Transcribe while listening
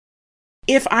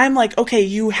If I'm like, okay,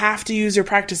 you have to use your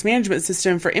practice management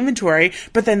system for inventory,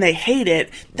 but then they hate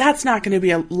it, that's not going to be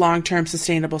a long-term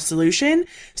sustainable solution.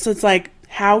 So it's like,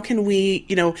 how can we,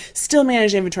 still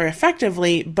manage inventory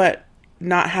effectively, but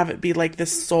not have it be like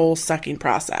this soul-sucking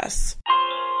process?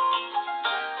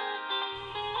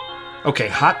 Okay,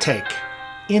 hot take.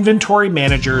 Inventory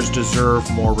managers deserve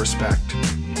more respect.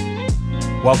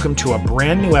 Welcome to a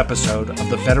brand new episode of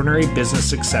the Veterinary Business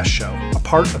Success Show, a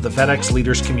part of the VetX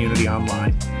Leaders community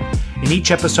online. In each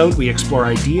episode, we explore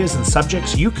ideas and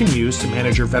subjects you can use to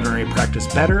manage your veterinary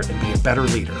practice better and be a better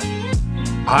leader.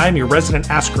 I'm your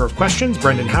resident asker of questions,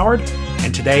 Brendan Howard,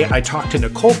 and today I talk to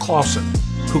Nicole Clausen,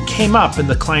 who came up in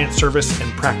the client service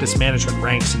and practice management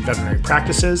ranks in veterinary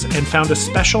practices and found a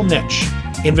special niche,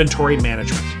 inventory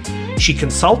management. She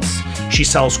consults, she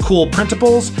sells cool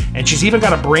printables, and she's even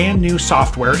got a brand new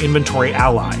software, Inventory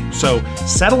Ally. So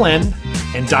settle in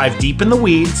and dive deep in the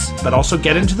weeds, but also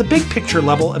get into the big picture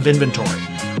level of inventory.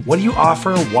 What do you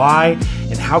offer, why,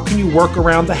 and how can you work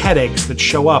around the headaches that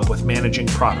show up with managing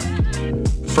product?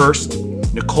 First,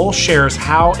 Nicole shares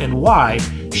how and why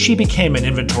she became an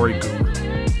inventory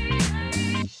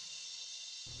guru.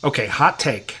 Okay, hot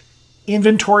take.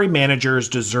 Inventory managers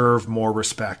deserve more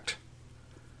respect.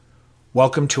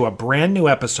 Welcome to a brand new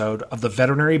episode of the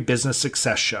Veterinary Business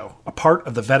Success Show, a part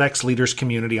of the VetX Leaders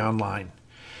community online.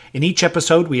 In each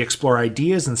episode, we explore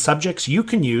ideas and subjects you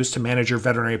can use to manage your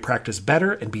veterinary practice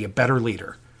better and be a better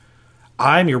leader.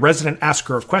 I'm your resident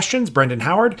asker of questions, Brendan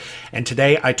Howard, and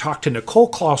today I talk to Nicole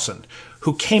Clausen,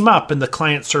 who came up in the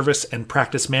client service and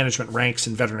practice management ranks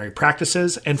in veterinary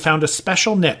practices and found a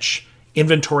special niche,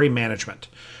 inventory management.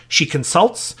 She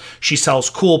consults, she sells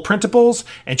cool printables,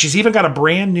 and she's even got a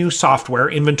brand new software,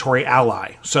 Inventory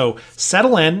Ally. So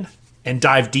settle in and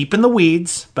dive deep in the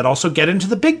weeds, but also get into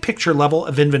the big picture level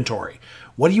of inventory.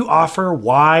 What do you offer,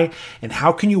 why, and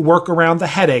how can you work around the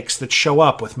headaches that show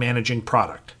up with managing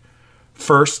product?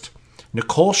 First,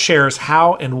 Nicole shares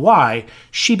how and why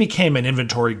she became an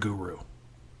inventory guru.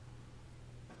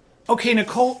 Okay,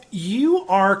 Nicole, you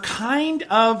are kind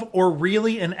of or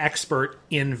really an expert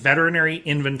in veterinary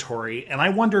inventory, and I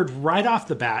wondered right off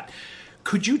the bat,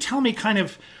 could you tell me kind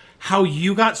of how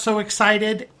you got so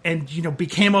excited and,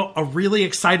 became a really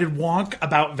excited wonk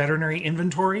about veterinary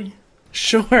inventory?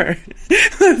 Sure.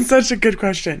 That's such a good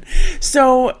question.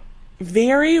 So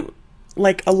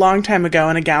a long time ago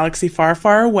in a galaxy far,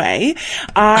 far away,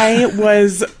 I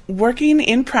was working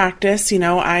in practice.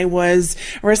 I was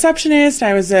a receptionist,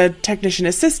 I was a technician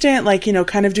assistant,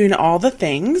 kind of doing all the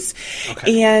things.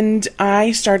 Okay. And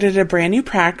I started a brand new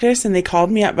practice and they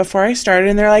called me up before I started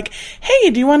and they're like,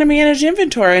 hey, do you want to manage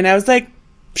inventory? And I was like,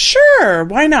 sure,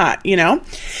 why not?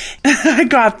 I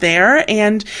got there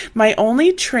and my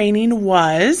only training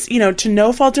was, to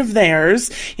no fault of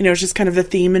theirs, it's just kind of the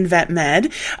theme in vet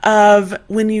med of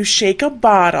when you shake a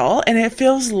bottle and it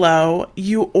feels low,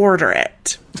 you order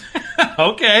it.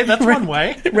 Okay, that's one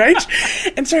way. Right?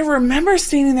 And so I remember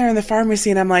standing there in the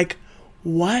pharmacy and I'm like,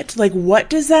 what? What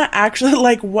does that actually,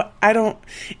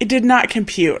 it did not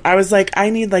compute. I was like, I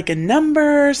need a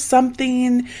number,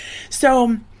 something.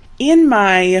 So in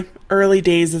my early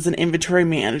days as an inventory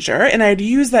manager, and I'd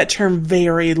use that term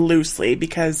very loosely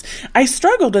because I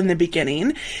struggled in the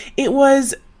beginning, it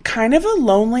was kind of a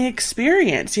lonely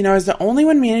experience. I was the only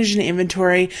one managing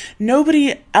inventory.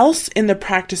 Nobody else in the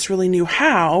practice really knew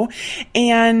how.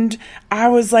 And I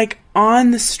was on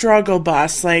the struggle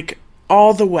bus,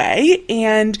 all the way.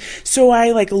 And so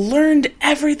I learned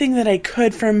everything that I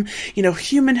could from,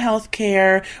 human health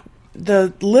care,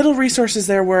 the little resources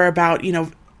there were about,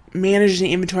 managing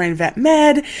inventory and vet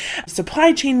med,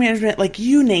 supply chain management,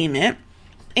 you name it.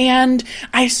 And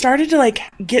I started to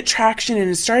get traction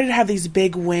and started to have these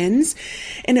big wins.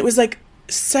 And it was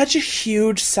such a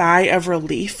huge sigh of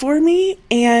relief for me.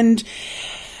 And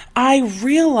I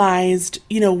realized,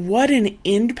 what an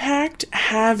impact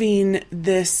having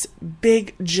this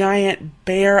big giant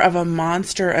bear of a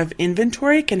monster of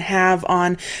inventory can have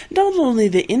on not only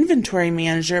the inventory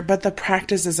manager, but the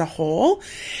practice as a whole.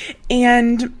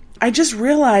 And I just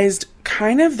realized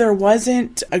there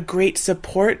wasn't a great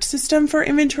support system for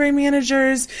inventory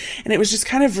managers, and it was just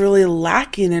kind of really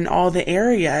lacking in all the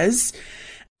areas.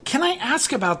 Can I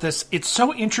ask about this? It's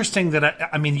so interesting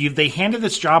that, they handed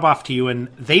this job off to you and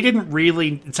they didn't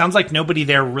really, it sounds like nobody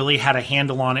there really had a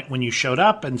handle on it when you showed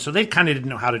up. And so they kind of didn't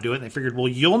know how to do it. And they figured, well,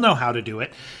 you'll know how to do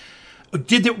it.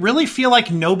 Did it really feel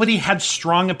like nobody had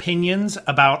strong opinions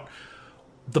about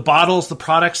the bottles, the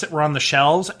products that were on the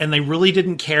shelves, and they really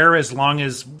didn't care as long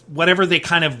as whatever they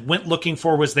kind of went looking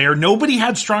for was there? Nobody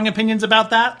had strong opinions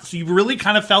about that? So you really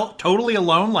kind of felt totally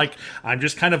alone? I'm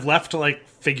just kind of left to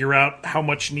figure out how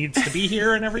much needs to be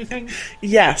here and everything?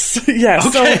 Yes. Yes.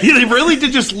 Okay. So, they really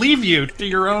did just leave you to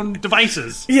your own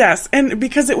devices. Yes. And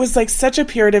because it was like such a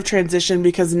period of transition,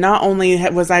 because not only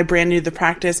was I brand new to the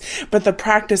practice, but the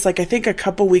practice, like I think a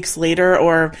couple weeks later,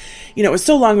 or, it was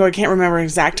so long ago, I can't remember an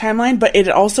exact timeline, but it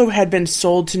also had been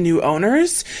sold to new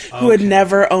owners who had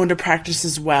never owned a practice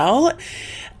as well.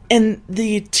 And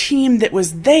the team that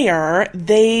was there,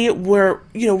 they were,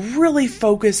 really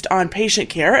focused on patient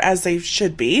care, as they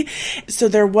should be. So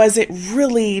there wasn't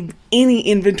really any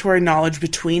inventory knowledge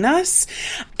between us.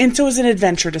 And so it was an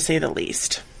adventure, to say the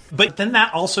least. But then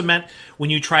that also meant when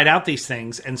you tried out these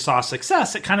things and saw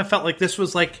success, it kind of felt like this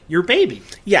was like your baby.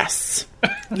 Yes.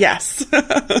 Yes.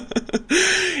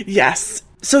 Yes.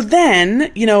 So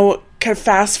then, kind of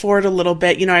fast forward a little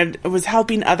bit, I was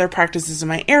helping other practices in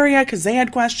my area because they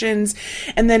had questions.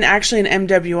 And then actually an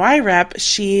MWI rep,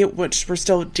 which we're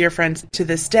still dear friends to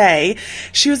this day,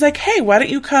 she was like, hey, why don't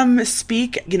you come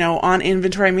speak, on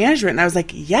inventory management? And I was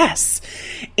like, yes.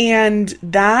 And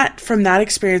from that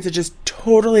experience, it just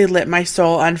totally lit my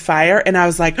soul on fire. And I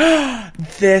was like, oh,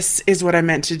 this is what I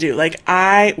meant to do. Like,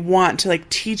 I want to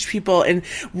teach people and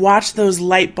watch those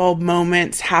light bulb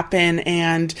moments happen.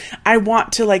 And I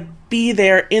want to be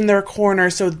there in their corner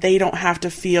so they don't have to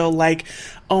feel like,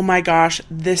 oh my gosh,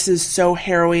 this is so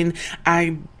harrowing.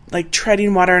 I'm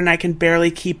treading water and I can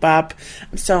barely keep up.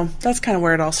 So that's kind of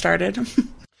where it all started.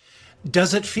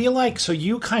 Does it feel like, so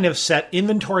you kind of set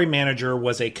inventory manager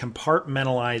was a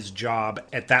compartmentalized job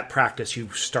at that practice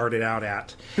you started out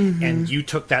at, and you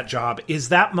took that job. Is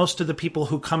that most of the people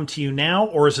who come to you now,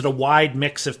 or is it a wide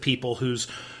mix of people whose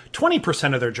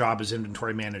 20% of their job is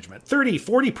inventory management, 30,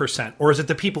 40%? Or is it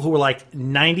the people who are like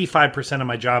 95% of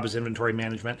my job is inventory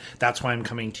management? That's why I'm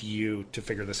coming to you to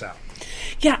figure this out.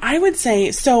 Yeah, I would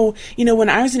say, so, when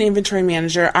I was an inventory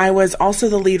manager, I was also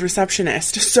the lead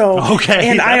receptionist. So, okay,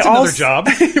 and that's another job.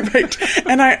 Right.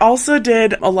 And I also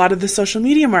did a lot of the social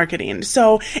media marketing.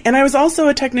 So, and I was also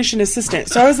a technician assistant.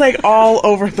 So I was all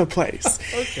over the place.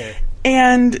 Okay.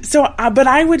 And so, but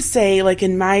I would say,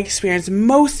 in my experience,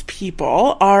 most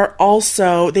people are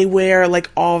also, they wear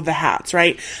all of the hats,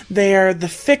 right? They're the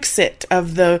fix-it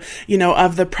of the,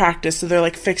 of the practice. So they're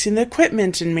fixing the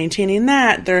equipment and maintaining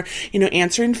that. They're,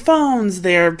 answering phones.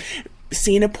 They're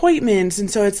seeing appointments. And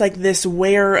so it's this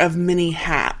wearer of many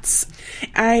hats.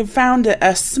 I found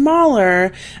a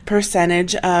smaller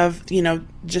percentage of,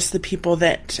 just the people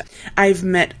that I've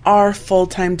met are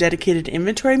full-time dedicated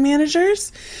inventory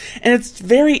managers. And it's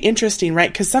very interesting,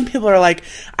 right? Because some people are like,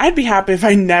 I'd be happy if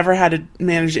I never had to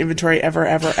manage inventory ever,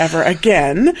 ever, ever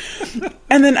again.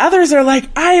 And then others are like,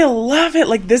 I love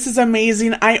it. This is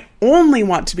amazing. I only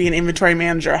want to be an inventory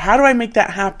manager. How do I make that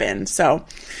happen? So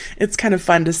it's kind of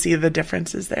fun to see the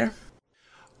differences there.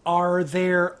 Are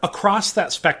there, across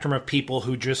that spectrum of people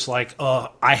who just I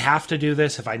have to do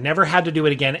this, if I never had to do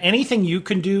it again, anything you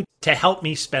can do to help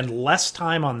me spend less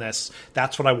time on this,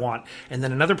 that's what I want. And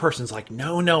then another person's like,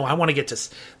 no, I want to get to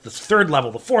the third level,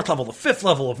 the fourth level, the fifth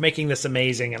level of making this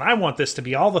amazing, and I want this to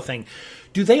be all the thing.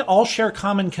 Do they all share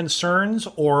common concerns,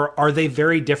 or are they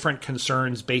very different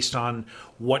concerns based on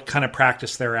what kind of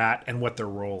practice they're at and what their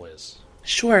role is?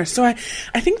 Sure. So I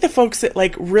think the folks that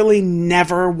really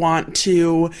never want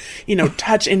to,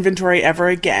 touch inventory ever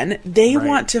again, they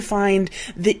want to find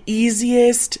the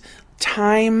easiest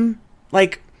time,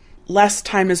 less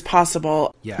time as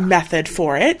possible method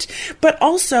for it. But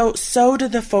also, so do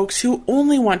the folks who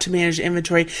only want to manage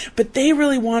inventory, but they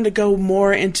really want to go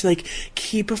more into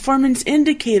key performance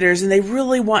indicators, and they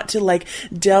really want to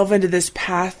delve into this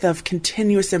path of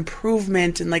continuous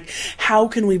improvement and how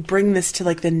can we bring this to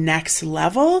the next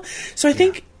level. So I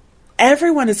think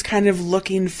everyone is kind of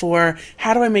looking for,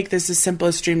 how do I make this as simple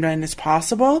as streamlined as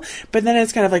possible? But then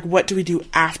it's kind of what do we do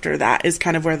after that is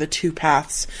kind of where the two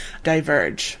paths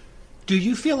diverge. Do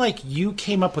you feel like you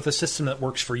came up with a system that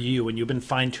works for you and you've been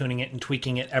fine-tuning it and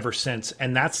tweaking it ever since,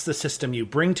 and that's the system you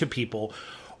bring to people?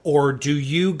 Or do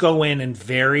you go in and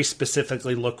very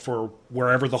specifically look for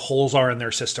wherever the holes are in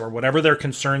their system or whatever their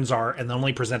concerns are and then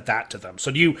only present that to them?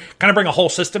 So do you kind of bring a whole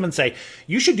system and say,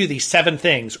 you should do these 7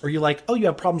 things? Or you're like, oh, you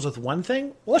have problems with one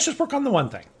thing? Well, let's just work on the one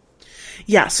thing.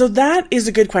 Yeah, so that is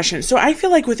a good question. So I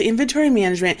feel with inventory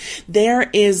management, there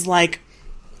is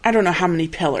I don't know how many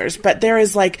pillars, but there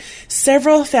is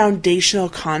several foundational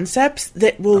concepts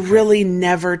that will really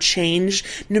never change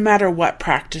no matter what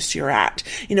practice you're at.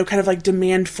 Kind of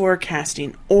demand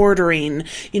forecasting, ordering,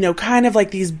 kind of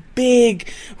these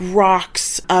big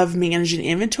rocks of managing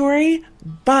inventory.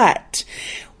 But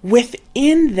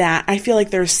within that, I feel like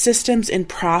there's systems and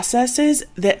processes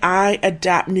that I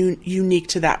adapt unique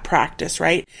to that practice,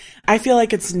 right? I feel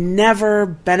like it's never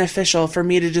beneficial for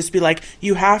me to just be like,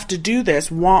 you have to do this,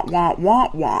 wah, wah,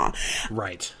 wah, wah.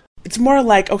 Right. It's more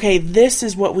like, okay, this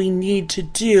is what we need to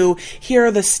do. Here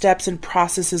are the steps and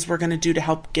processes we're going to do to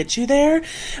help get you there.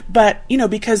 But,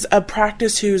 because a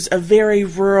practice who's a very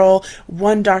rural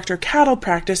one doctor cattle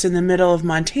practice in the middle of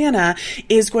Montana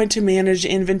is going to manage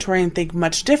inventory and think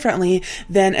much differently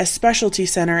than a specialty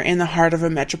center in the heart of a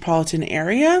metropolitan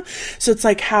area. So it's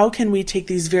like, how can we take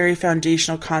these very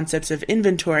foundational concepts of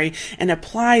inventory and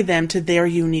apply them to their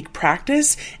unique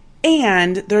practice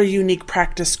and their unique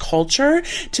practice culture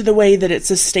to the way that it's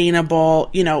sustainable,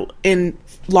 in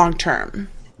long term.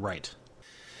 Right.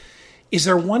 Is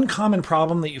there one common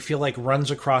problem that you feel like runs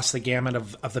across the gamut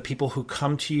of the people who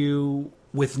come to you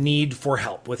with need for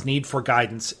help, with need for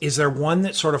guidance? Is there one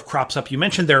that sort of crops up? You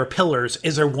mentioned there are pillars.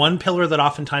 Is there one pillar that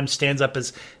oftentimes stands up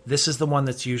as this is the one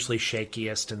that's usually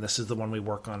shakiest and this is the one we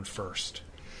work on first?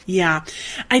 Yeah,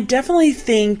 I definitely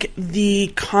think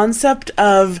the concept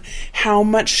of how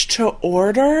much to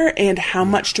order and how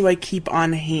much do I keep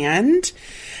on hand,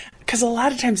 because a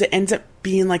lot of times it ends up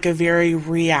being like a very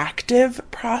reactive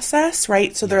process,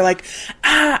 right? So they're like,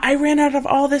 I ran out of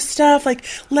all this stuff. Like,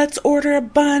 let's order a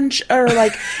bunch, or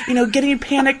like, getting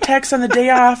panic texts on the day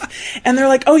off. And they're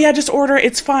like, oh yeah, just order.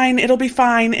 It's fine. It'll be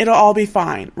fine. It'll all be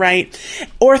fine. Right.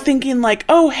 Or thinking like,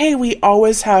 oh, hey, we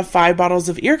always have 5 bottles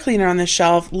of ear cleaner on the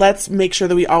shelf. Let's make sure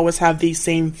that we always have these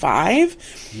same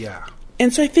 5. Yeah.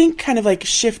 And so I think kind of like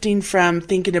shifting from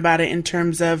thinking about it in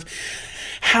terms of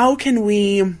how can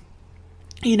we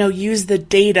use the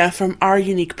data from our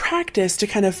unique practice to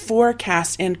kind of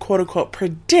forecast and quote unquote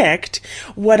predict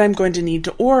what I'm going to need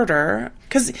to order.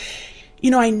 Because,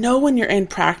 I know when you're in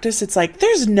practice, it's like,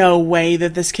 there's no way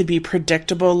that this could be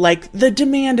predictable. Like the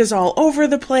demand is all over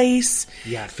the place.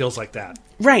 Yeah, it feels like that.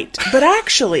 Right. But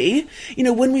actually,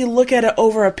 when we look at it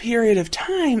over a period of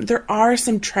time, there are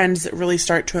some trends that really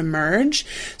start to emerge.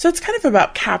 So it's kind of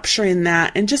about capturing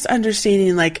that and just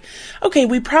understanding like, okay,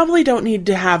 we probably don't need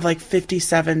to have like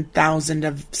 57,000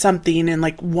 of something and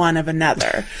like 1 of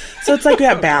another. So it's like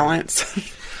that balance.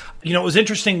 It was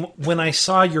interesting when I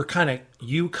saw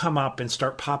you come up and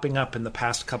start popping up in the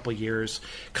past couple of years,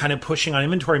 kind of pushing on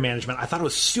inventory management. I thought it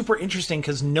was super interesting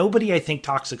because nobody, I think,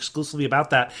 talks exclusively about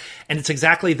that. And it's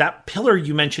exactly that pillar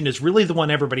you mentioned is really the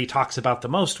one everybody talks about the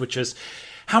most, which is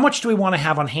how much do we want to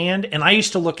have on hand? And I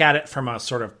used to look at it from a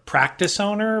sort of practice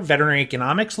owner, veterinary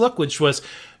economics look, which was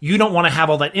you don't want to have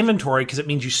all that inventory because it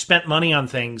means you spent money on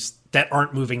things that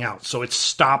aren't moving out. So it's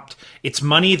stopped. It's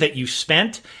money that you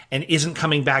spent and isn't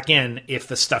coming back in if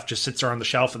the stuff just sits there on the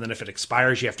shelf. And then if it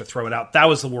expires, you have to throw it out. That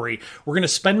was the worry. We're going to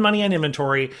spend money on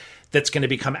inventory that's going to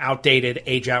become outdated,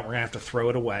 age out. We're going to have to throw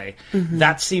it away. Mm-hmm.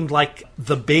 That seemed like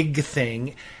the big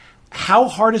thing. How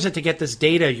hard is it to get this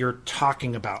data you're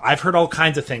talking about? I've heard all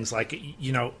kinds of things like,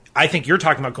 I think you're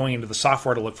talking about going into the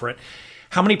software to look for it.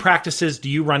 How many practices do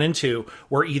you run into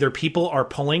where either people are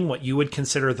pulling what you would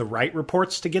consider the right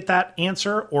reports to get that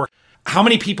answer, or how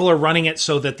many people are running it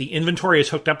so that the inventory is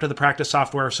hooked up to the practice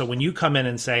software? So when you come in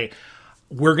and say,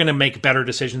 we're going to make better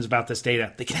decisions about this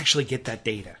data, they can actually get that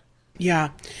data. Yeah.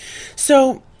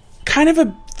 So kind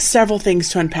of several things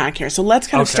to unpack here. So let's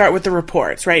kind of start with the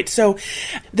reports, right? So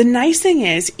the nice thing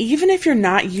is, even if you're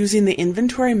not using the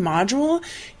inventory module,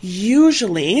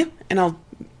 usually, and I'll,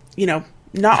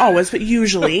 not always, but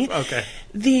usually,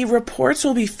 the reports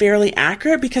will be fairly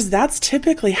accurate because that's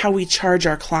typically how we charge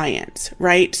our clients,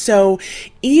 right? So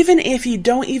even if you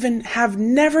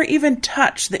never even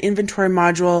touched the inventory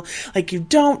module, like you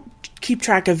don't keep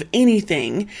track of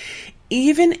anything,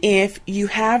 even if you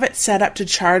have it set up to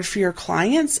charge for your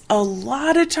clients, a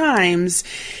lot of times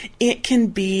it can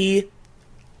be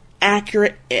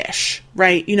accurate-ish,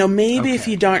 right? Maybe if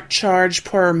you don't charge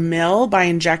per mil by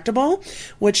injectable,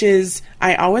 which is,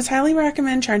 I always highly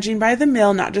recommend charging by the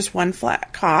mil, not just one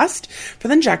flat cost for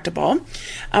the injectable.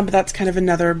 But that's kind of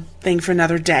another thing for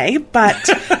another day. But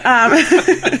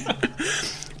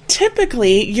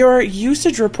typically, your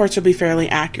usage reports will be fairly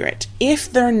accurate.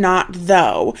 If they're not,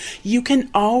 though, you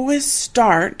can always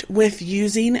start with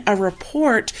using a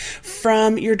report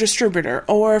from your distributor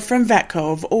or from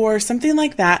VetCove or something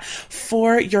like that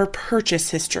for your purchase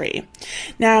history.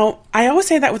 Now, I always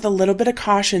say that with a little bit of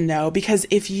caution, though, because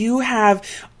if you have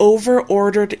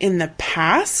over-ordered in the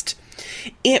past,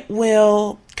 it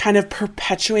will kind of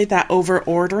perpetuate that over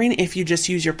ordering if you just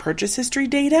use your purchase history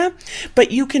data,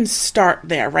 but you can start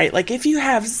there, right? Like if you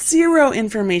have zero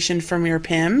information from your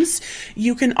PIMS,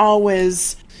 you can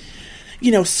always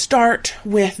start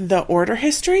with the order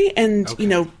history and,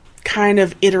 kind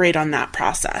of iterate on that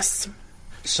process.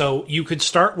 So you could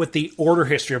start with the order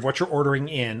history of what you're ordering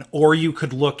in, or you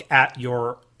could look at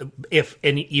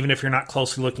even if you're not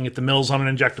closely looking at the mills on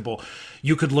an injectable,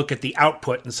 you could look at the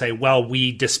output and say, well,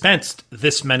 we dispensed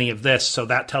this many of this, so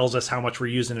that tells us how much we're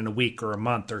using in a week or a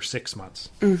month or 6 months.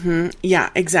 Mm-hmm.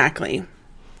 Yeah, exactly.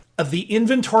 The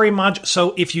inventory module.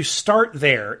 So if you start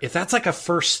there, if that's like a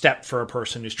first step for a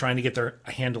person who's trying to get their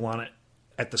handle on it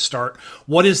at the start,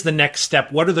 what is the next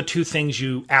step? What are the two things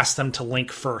you ask them to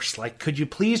link first? Like, could you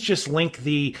please just link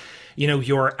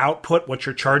your output, what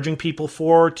you're charging people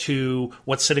for, to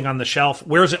what's sitting on the shelf?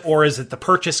 Where is it? Or is it the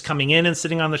purchase coming in and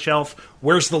sitting on the shelf?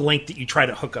 Where's the link that you try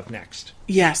to hook up next?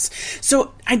 Yes.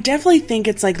 So I definitely think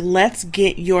it's like, let's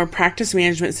get your practice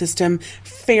management system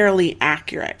fairly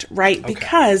accurate, right? Okay.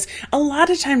 Because a lot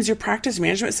of times your practice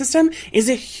management system is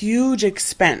a huge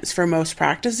expense for most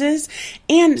practices.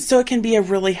 And so it can be a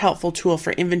really helpful tool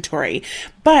for inventory.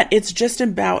 But it's just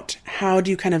about how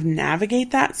do you kind of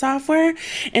navigate that software.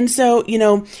 And so,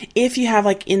 if you have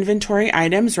like inventory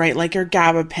items, right, like your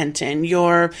gabapentin,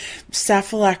 your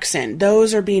cephalexin,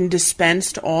 those are being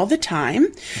dispensed all the time.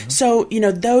 Mm-hmm. So,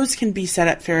 those can be set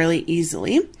up fairly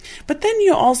easily. But then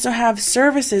you also have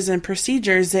services and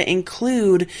procedures that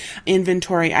include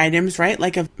inventory items, right,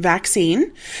 like a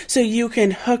vaccine. So you can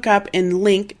hook up and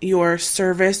link your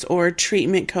service or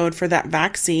treatment code for that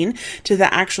vaccine to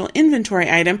the actual inventory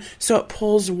item, so it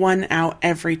pulls one out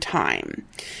every time.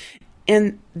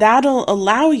 And that'll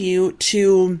allow you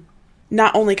to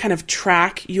not only kind of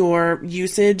track your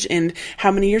usage and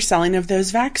how many you're selling of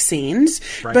those vaccines,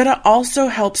 right, but it also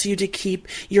helps you to keep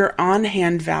your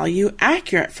on-hand value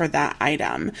accurate for that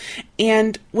item.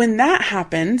 And when that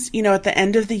happens, at the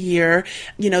end of the year,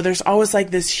 there's always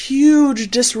like this huge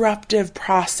disruptive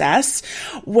process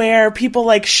where people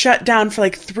like shut down for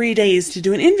like 3 days to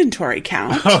do an inventory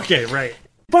count. Okay, right.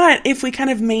 But if we kind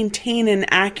of maintain an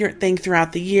accurate thing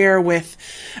throughout the year with,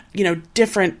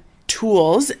 different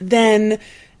tools, then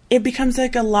it becomes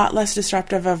like a lot less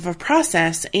disruptive of a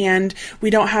process, and we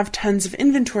don't have tons of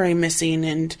inventory missing.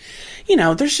 And,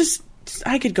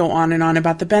 I could go on and on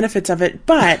about the benefits of it,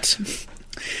 but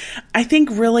I think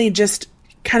really just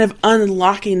kind of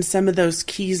unlocking some of those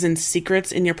keys and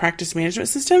secrets in your practice management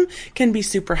system can be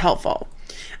super helpful.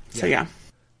 So, yeah.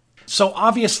 So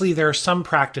obviously there are some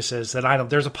practices that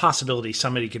there's a possibility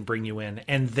somebody can bring you in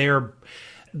and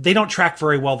they don't track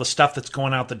very well the stuff that's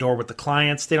going out the door with the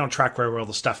clients. They don't track very well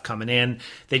the stuff coming in.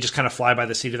 They just kind of fly by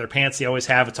the seat of their pants. They always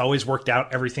have. It's always worked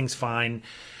out. Everything's fine.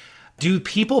 Do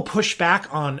people push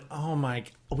back on,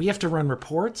 we have to run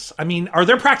reports? I mean, are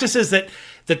there practices that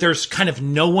there's kind of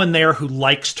no one there who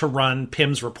likes to run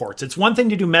PIMS reports? It's one thing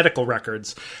to do medical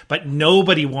records, but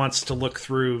nobody wants to look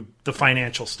through the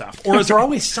financial stuff. Or is there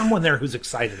always someone there who's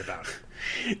excited about it?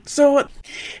 So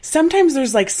sometimes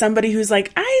there's like somebody who's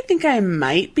like, I think I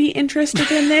might be interested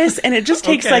in this. And it just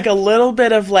takes like a little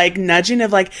bit of like nudging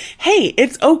of like, hey,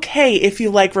 it's okay if you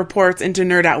like reports and to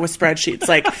nerd out with spreadsheets.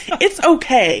 Like, it's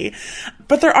okay.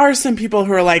 But there are some people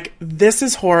who are like, this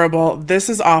is horrible. This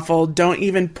is awful. Don't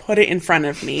even put it in front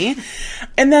of me.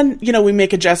 And then, we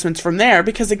make adjustments from there,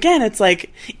 because again, it's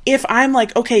like, if I'm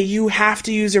like, okay, you have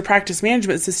to use your practice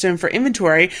management system for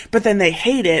inventory, but then they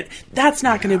hate it, that's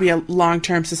not going to be a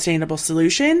long-term sustainable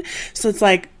solution. So it's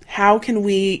like, how can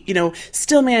we,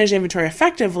 still manage inventory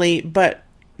effectively, but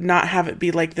not have it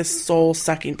be like this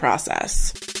soul-sucking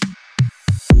process?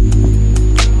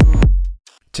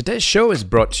 Today's show is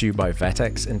brought to you by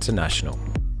Vetex International.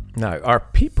 Now, are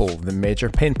people the major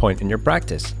pain point in your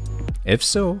practice? If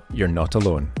so, you're not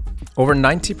alone. Over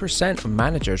 90% of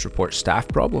managers report staff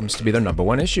problems to be their number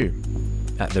one issue.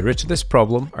 At the root of this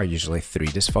problem are usually 3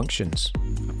 dysfunctions: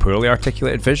 a poorly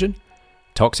articulated vision,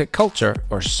 toxic culture,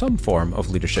 or some form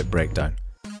of leadership breakdown.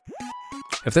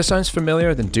 If this sounds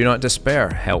familiar, then do not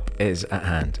despair, help is at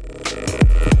hand.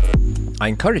 I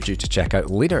encourage you to check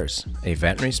out Leaders, a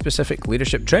veterinary-specific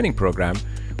leadership training program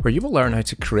where you will learn how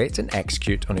to create and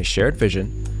execute on a shared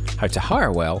vision, how to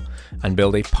hire well, and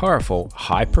build a powerful,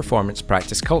 high-performance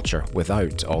practice culture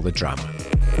without all the drama.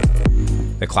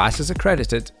 The class is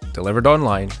accredited, delivered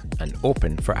online, and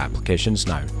open for applications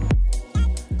now.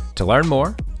 To learn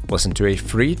more, listen to a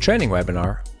free training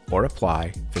webinar, or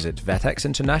apply, visit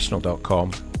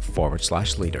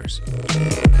vetexinternational.com/leaders.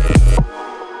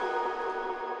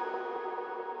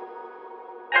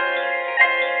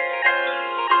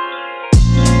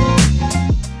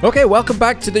 Okay, welcome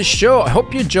back to the show. I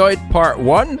hope you enjoyed part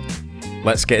 1.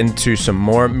 Let's get into some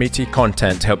more meaty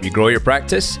content to help you grow your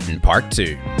practice in part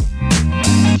 2.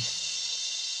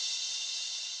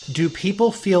 Do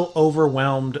people feel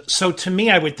overwhelmed? So to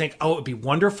me, I would think, oh, it'd be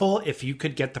wonderful if you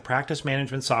could get the practice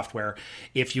management software,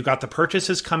 if you got the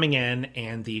purchases coming in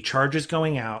and the charges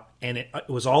going out, and it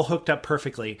was all hooked up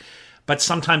perfectly. But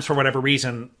sometimes, for whatever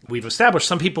reason, we've established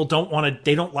some people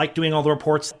they don't like doing all the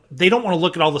reports. They don't want to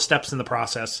look at all the steps in the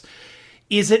process.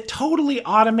 Is it totally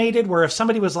automated where if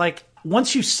somebody was like,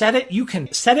 once you set it, you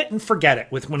can set it and forget it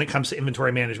when it comes to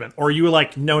inventory management? Or you were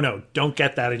like, no, don't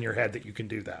get that in your head that you can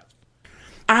do that?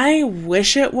 I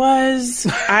wish it was.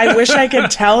 I wish I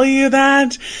could tell you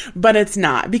that, but it's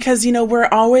not, because, we're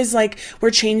always like,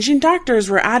 we're changing doctors,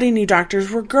 we're adding new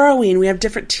doctors, we're growing, we have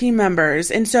different team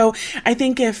members. And so I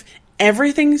think if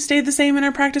everything stayed the same in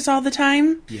our practice all the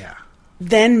time,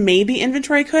 then maybe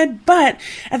inventory could. But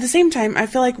at the same time, I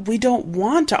feel like we don't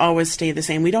want to always stay the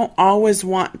same. We don't always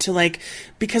want to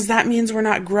because that means we're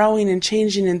not growing and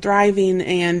changing and thriving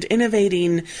and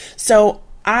innovating. So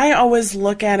I always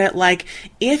look at it like,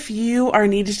 if you are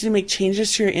needed to make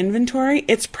changes to your inventory,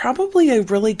 it's probably a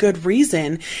really good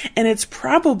reason. And it's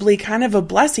probably kind of a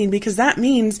blessing, because that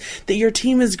means that your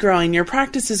team is growing, your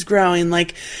practice is growing,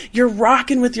 you're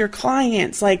rocking with your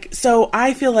clients. So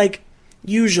I feel like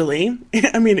usually,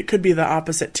 it could be the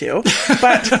opposite too,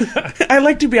 but I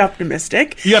like to be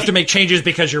optimistic. You have to make changes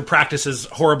because your practice is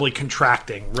horribly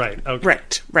contracting. Right. Okay.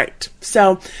 Right.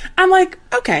 So I'm like,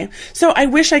 okay. So I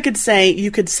wish I could say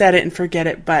you could set it and forget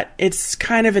it, but it's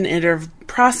kind of an iterative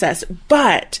process.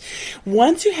 But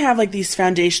once you have these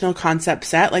foundational concepts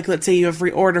set, let's say you have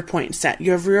reorder point set,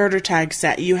 you have reorder tag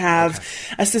set, you have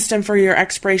a system for your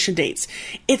expiration dates.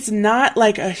 It's not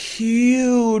a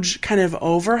huge kind of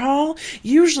overhaul.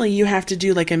 Usually you have to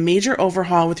do a major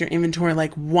overhaul with your inventory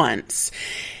once,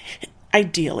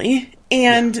 ideally.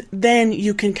 And then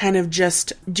you can kind of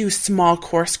just do small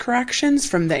course corrections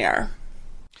from there.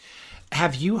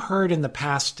 Have you heard in the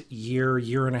past year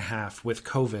and a half with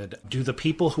COVID, do the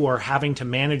people who are having to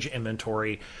manage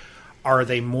inventory, are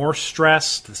they more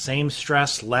stressed, the same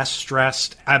stress, less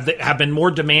stressed? Have been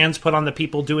more demands put on the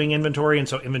people doing inventory, and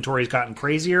so inventory has gotten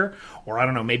crazier? Or I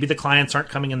don't know, maybe the clients aren't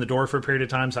coming in the door for a period of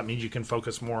time, so that means you can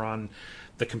focus more on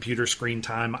the computer screen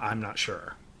time. I'm not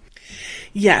sure.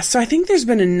 Yeah, so I think there's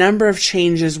been a number of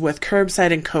changes with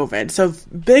curbside and COVID. So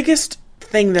biggest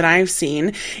thing that I've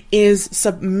seen is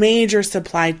some major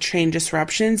supply chain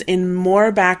disruptions and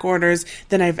more back orders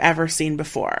than I've ever seen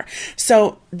before.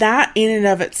 So that in and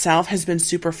of itself has been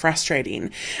super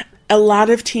frustrating. A lot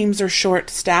of teams are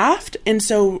short-staffed, and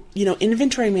so,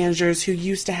 inventory managers who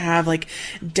used to have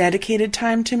dedicated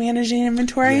time to managing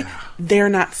inventory, they're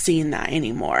not seeing that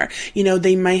anymore.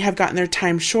 They might have gotten their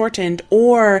time shortened,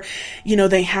 or,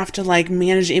 they have to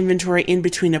manage inventory in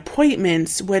between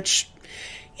appointments, which,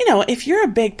 if you're a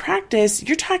big practice,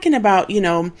 you're talking about,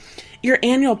 your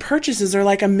annual purchases are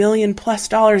 $1 million+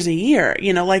 a year.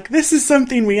 This is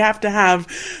something we have to have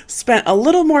spent a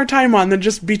little more time on than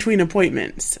just between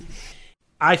appointments.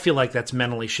 I feel like that's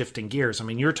mentally shifting gears.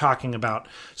 You're talking about,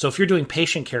 so if you're doing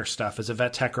patient care stuff as a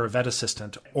vet tech or a vet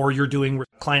assistant, or you're doing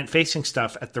client-facing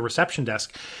stuff at the reception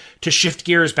desk, to shift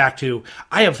gears back to,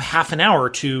 I have half an hour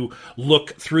to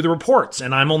look through the reports,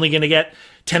 and I'm only going to get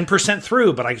 10%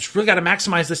 through, but I just really got to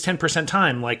maximize this 10%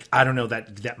 time. I don't know,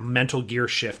 that mental gear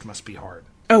shift must be hard.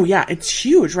 Oh yeah, it's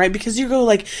huge, right? Because you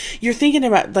go you're thinking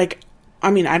about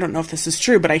I don't know if this is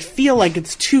true, but I feel like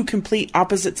it's two complete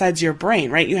opposite sides of your brain,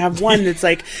 right? You have one that's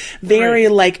very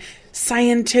right.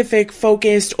 Scientific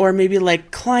focused, or maybe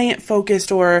client focused,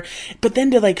 but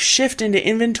then to shift into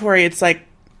inventory, it's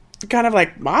kind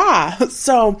of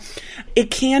so it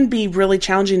can be really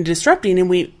challenging and disrupting. And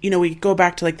we go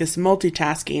back to this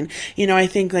multitasking. I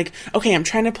think okay, I'm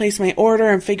trying to place my order,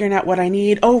 I'm figuring out what I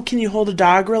need. Oh, can you hold a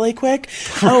dog really quick?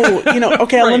 Oh,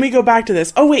 okay, right. Let me go back to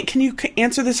this. Oh, wait, can you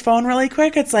answer this phone really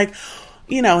quick? It's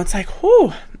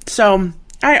whew. So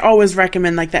I always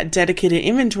recommend that dedicated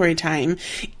inventory time,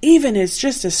 even if it's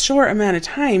just a short amount of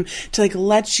time, to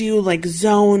let you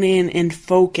zone in and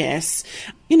focus,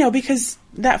 because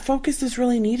that focus is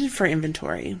really needed for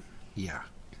inventory. Yeah.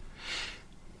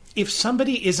 If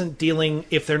somebody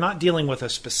if they're not dealing with a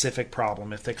specific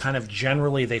problem, if they kind of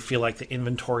generally they feel like the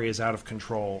inventory is out of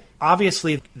control,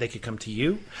 obviously they could come to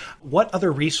you. What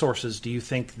other resources do you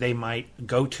think they might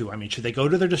go to? Should they go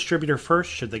to their distributor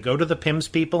first? Should they go to the PIMS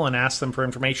people and ask them for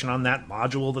information on that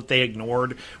module that they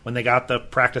ignored when they got the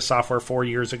practice software 4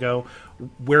 years ago?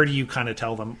 Where do you kind of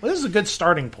tell them, well, this is a good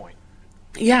starting point?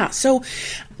 Yeah, so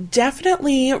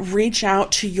definitely reach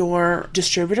out to your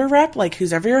distributor rep,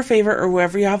 who's ever your favorite or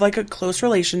whoever you have a close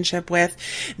relationship with.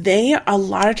 They a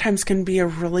lot of times can be a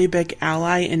really big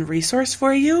ally and resource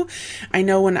for you. I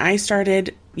know when I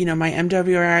started, my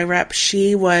MWRI rep,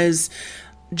 she was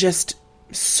just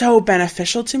so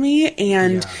beneficial to me.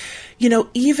 And,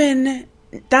 even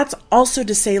that's also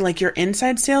to say, like, your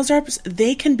inside sales reps,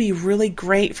 they can be really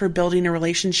great for building a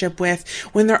relationship with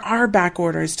when there are back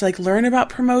orders, to like learn about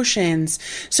promotions.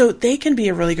 So they can be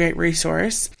a really great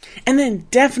resource. And then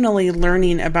definitely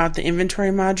learning about the inventory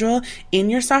module in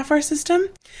your software system.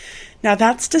 Now,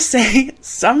 that's to say,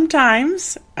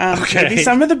 sometimes maybe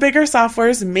some of the bigger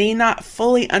softwares may not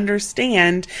fully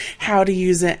understand how to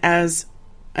use it as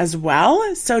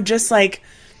well. So just like,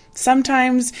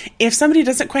 sometimes if somebody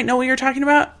doesn't quite know what you're talking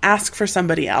about, ask for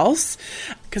somebody else,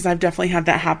 because I've definitely had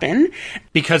that happen.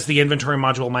 Because the inventory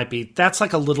module might be, that's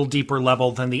like a little deeper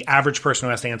level than the average person who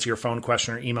has to answer your phone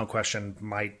question or email question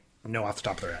might know off the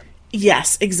top of their head.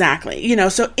 Yes, exactly.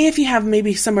 So if you have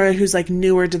maybe somebody who's like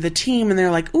newer to the team and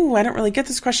they're like, ooh, I don't really get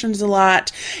these questions a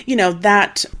lot,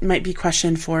 that might be a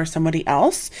question for somebody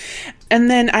else. And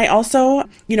then I also,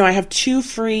 I have 2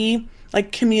 free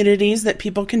like communities that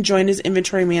people can join as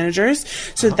inventory managers.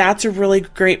 So that's a really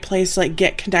great place to like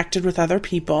get connected with other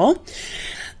people.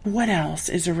 What else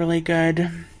is a really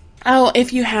good? Oh,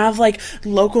 if you have like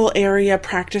local area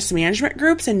practice management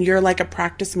groups and you're like a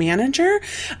practice manager,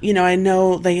 I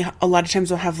know they a lot of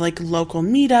times will have like local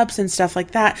meetups and stuff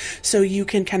like that. So you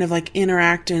can kind of like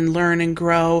interact and learn and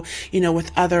grow,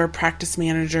 with other practice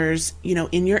managers,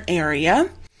 in your area.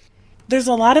 There's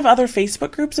a lot of other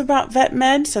Facebook groups about vet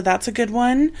med, so that's a good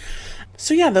one.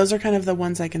 So yeah, those are kind of the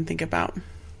ones I can think about.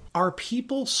 Are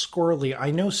people squirrely?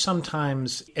 I know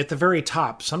sometimes at the very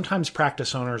top, sometimes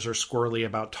practice owners are squirrely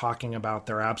about talking about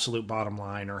their absolute bottom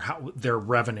line or how their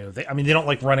revenue. They don't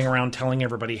like running around telling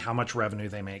everybody how much revenue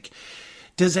they make.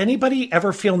 Does anybody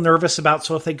ever feel nervous about,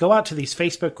 so if they go out to these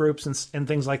Facebook groups and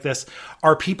things like this,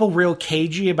 are people real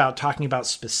cagey about talking about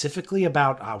specifically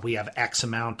about, we have X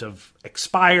amount of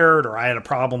expired, or I had a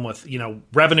problem with,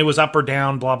 revenue was up or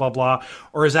down, blah, blah, blah.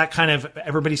 Or is that kind of,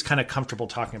 everybody's kind of comfortable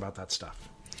talking about that stuff?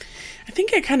 I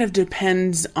think it kind of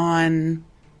depends on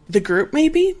the group,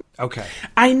 maybe. Okay.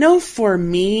 I know for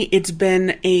me, it's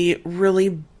been a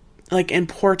really like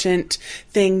important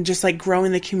thing, just like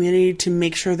growing the community to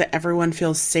make sure that everyone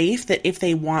feels safe, that if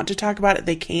they want to talk about it,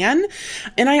 they can.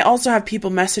 And I also have people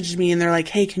message me and they're like,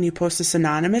 hey, can you post this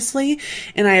anonymously?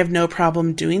 And I have no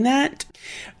problem doing that.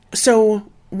 So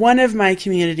one of my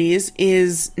communities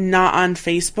is not on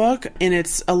Facebook, and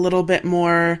it's a little bit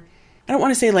more, I don't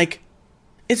want to say like,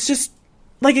 it's just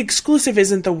like exclusive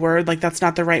isn't the word, like that's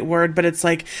not the right word, but it's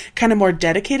like kind of more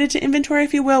dedicated to inventory,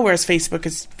 if you will, whereas Facebook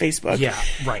is Facebook. Yeah,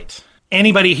 right.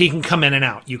 Anybody, he can come in and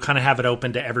out. You kind of have it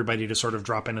open to everybody to sort of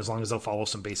drop in as long as they'll follow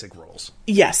some basic rules.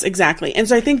 Yes, exactly. And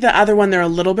so I think the other one, they're a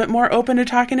little bit more open to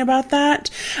talking about that.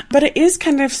 But it is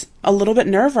kind of a little bit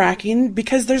nerve-wracking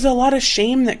because there's a lot of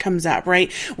shame that comes up, right?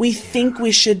 We think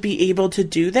we should be able to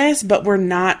do this, but we're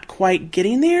not quite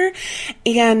getting there.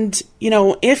 And,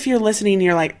 if you're listening and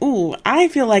you're like, ooh, I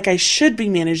feel like I should be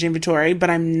managing inventory, but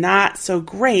I'm not so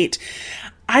great.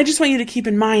 I just want you to keep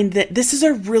in mind that this is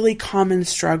a really common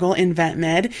struggle in vet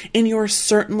med, and you're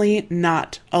certainly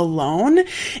not alone.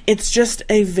 It's just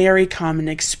a very common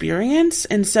experience.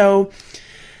 And so,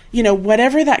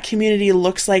 whatever that community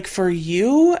looks like for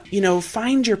you,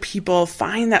 find your people,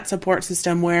 find that support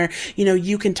system where,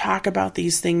 you can talk about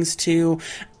these things too,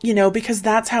 because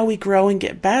that's how we grow and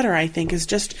get better, I think, is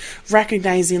just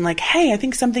recognizing like, hey, I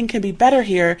think something can be better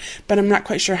here, but I'm not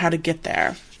quite sure how to get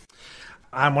there.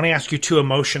 I want to ask you 2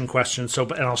 emotion questions.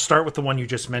 And I'll start with the one you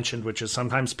just mentioned, which is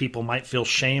sometimes people might feel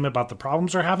shame about the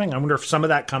problems they're having. I wonder if some of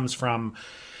that comes from,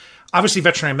 obviously,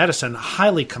 veterinary medicine,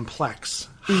 highly complex,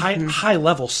 high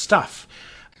level stuff.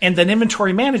 And then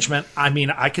inventory management,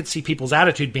 I could see people's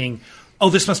attitude being, oh,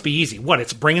 this must be easy. What?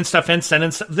 It's bringing stuff in,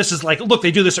 sending stuff. This is like, look,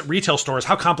 they do this at retail stores.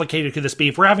 How complicated could this be?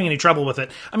 If we're having any trouble with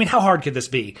it, how hard could this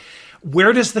be?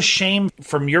 Where does the shame,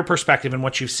 from your perspective and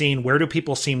what you've seen, where do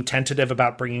people seem tentative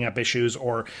about bringing up issues,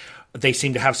 or they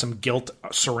seem to have some guilt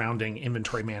surrounding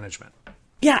inventory management?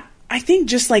 Yeah, I think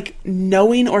just like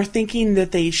knowing or thinking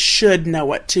that they should know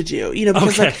what to do,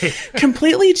 because like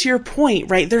completely to your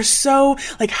point, right? They're so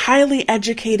like highly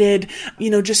educated,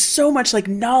 just so much like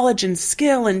knowledge and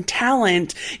skill and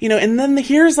talent, and then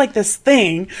here's like this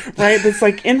thing, right? That's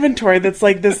like inventory. That's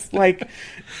like this, like,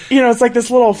 it's like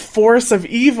this little force of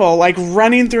evil, like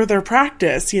running through their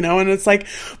practice, and it's like,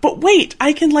 but wait,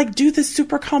 I can like do this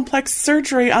super complex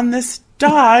surgery on this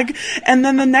dog and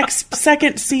then the next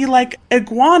second see like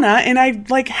iguana and I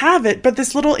like have it, but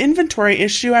this little inventory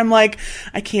issue, I'm like,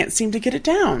 I can't seem to get it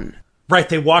down. Right.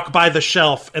 They walk by the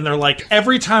shelf and they're like,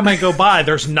 every time I go by,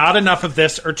 there's not enough of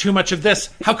this or too much of this.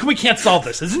 How come we can't solve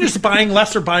this? Isn't it just buying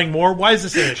less or buying more? Why is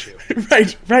this an issue?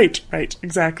 Right.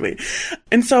 Exactly.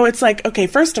 And so it's like, okay,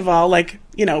 first of all, like,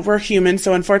 we're human.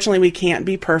 So unfortunately we can't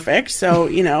be perfect. So,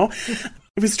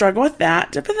 we struggle with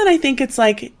that. But then I think it's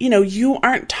like, you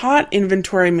aren't taught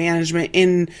inventory management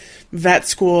in vet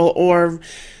school or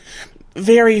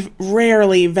very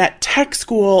rarely vet tech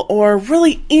school or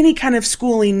really any kind of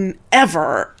schooling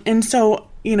ever. And so,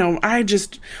 I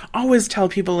just always tell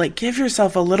people, like, give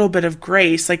yourself a little bit of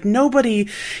grace. Like, nobody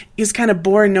is kind of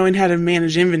born knowing how to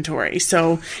manage inventory.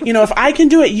 So, if I can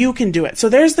do it, you can do it. So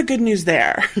there's the good news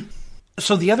there.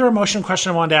 So the other emotion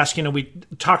question I wanted to ask, we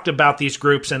talked about these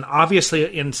groups, and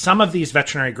obviously in some of these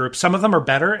veterinary groups, some of them are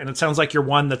better, and it sounds like you're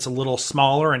one that's a little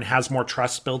smaller and has more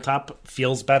trust built up,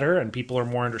 feels better, and people are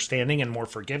more understanding and more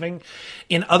forgiving.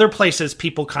 In other places,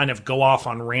 people kind of go off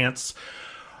on rants.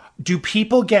 Do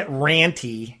people get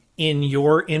ranty in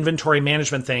your inventory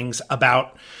management things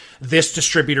about this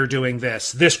distributor doing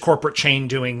this corporate chain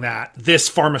doing that, this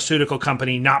pharmaceutical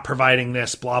company not providing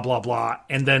this, blah, blah, blah?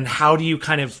 And then how do you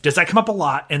does that come up a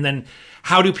lot? And then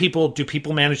how do people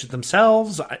manage it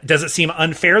themselves? Does it seem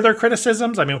unfair, their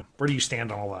criticisms? I mean, where do you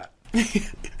stand on all that?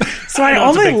 So I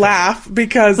only laugh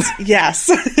because yes,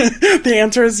 the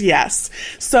answer is yes.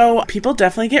 So people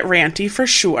definitely get ranty for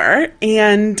sure.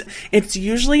 And it's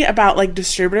usually about like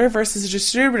distributor versus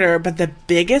distributor. But the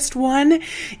biggest one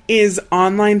is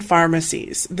online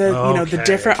pharmacies, the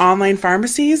different online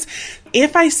pharmacies.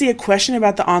 If I see a question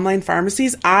about the online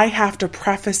pharmacies, I have to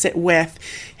preface it with,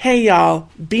 hey, y'all,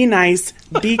 be nice,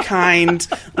 be kind,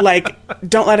 like,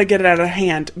 don't let it get out of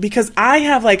hand. Because I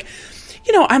have like,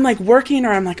 I'm like working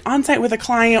or I'm like on site with a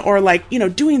client or like,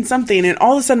 doing something, and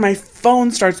all of a sudden my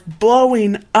phone starts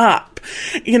blowing up,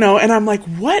 and I'm like,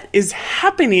 what is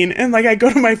happening? And like, I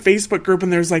go to my Facebook group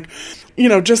and there's like,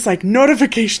 just like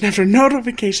notification after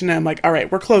notification. And I'm like, all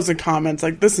right, we're closing comments.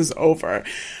 Like, this is over.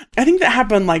 I think that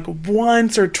happened like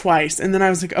once or twice. And then I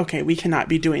was like, okay, we cannot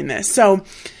be doing this. So,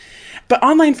 but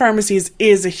online pharmacies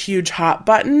is a huge hot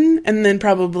button. And then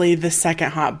probably the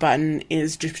second hot button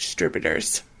is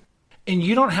distributors. And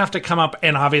you don't have to come up,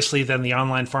 and obviously then the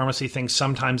online pharmacy thing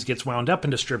sometimes gets wound up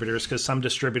in distributors because some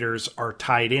distributors are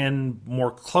tied in more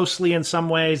closely in some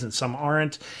ways and some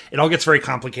aren't. It all gets very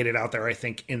complicated out there, I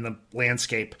think, in the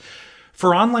landscape.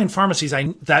 For online pharmacies,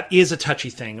 that is a touchy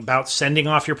thing about sending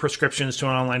off your prescriptions to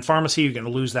an online pharmacy. You're going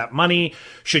to lose that money.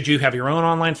 Should you have your own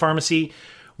online pharmacy?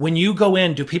 When you go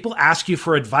in, do people ask you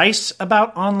for advice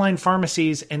about online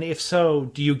pharmacies? And if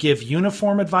so, do you give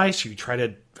uniform advice? Or you try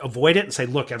to avoid it and say,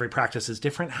 look, every practice is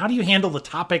different? How do you handle the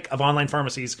topic of online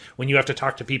pharmacies when you have to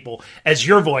talk to people as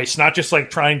your voice, not just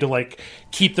like trying to like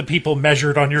keep the people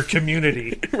measured on your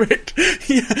community? Right.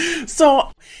 Yeah.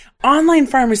 So online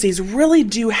pharmacies really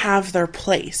do have their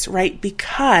place, right?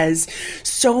 Because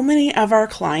so many of our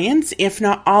clients, if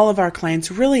not all of our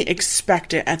clients, really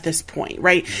expect it at this point,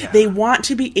 right? Yeah. They want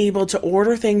to be able to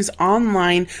order things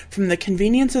online from the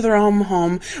convenience of their own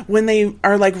home when they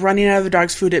are like running out of their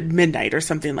dog's food at midnight or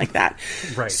something like that.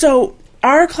 Right. So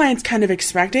our clients kind of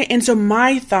expect it. And so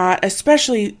my thought,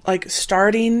 especially like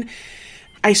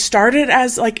I started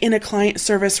as like in a client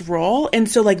service role. And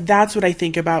so like, that's what I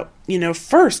think about,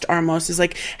 first almost is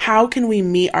like, how can we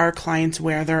meet our clients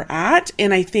where they're at?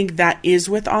 And I think that is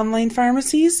with online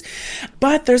pharmacies,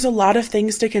 but there's a lot of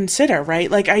things to consider, right?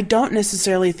 Like, I don't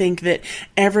necessarily think that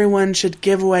everyone should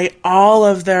give away all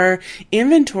of their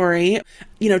inventory,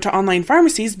 to online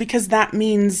pharmacies, because that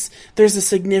means there's a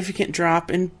significant drop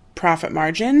in profit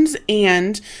margins.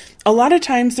 And a lot of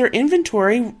times their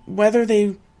inventory, whether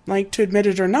they like to admit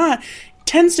it or not,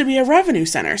 tends to be a revenue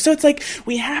center. So it's like,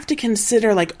 we have to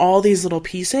consider like all these little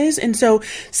pieces. And so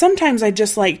sometimes I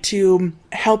just like to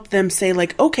help them say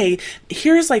like, okay,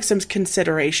 here's like some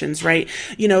considerations, right?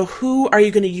 Who are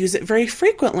you going to use it very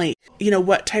frequently?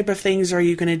 What type of things are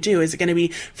you going to do? Is it going to be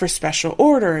for special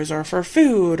orders or for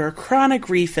food or chronic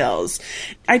refills?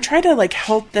 I try to like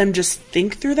help them just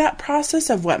think through that process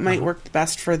of what might work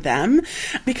best for them,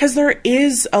 because there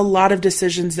is a lot of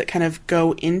decisions that kind of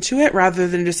go into it rather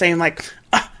than just saying like,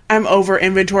 I'm over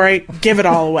inventory, give it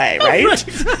all away, right?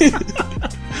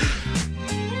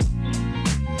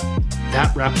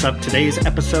 That wraps up today's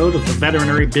episode of the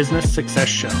Veterinary Business Success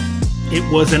Show. It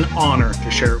was an honor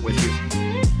to share it with you.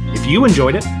 If you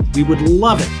enjoyed it, we would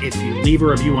love it if you leave a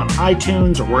review on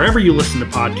iTunes or wherever you listen to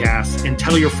podcasts and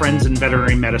tell your friends in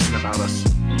veterinary medicine about us.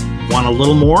 Want a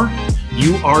little more?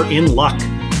 You are in luck.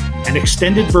 An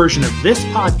extended version of this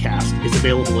podcast is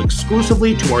available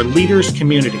exclusively to our leaders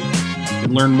community. You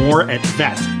can learn more at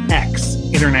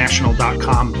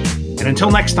vetxinternational.com. And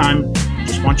until next time,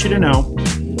 just want you to know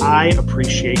I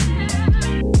appreciate you.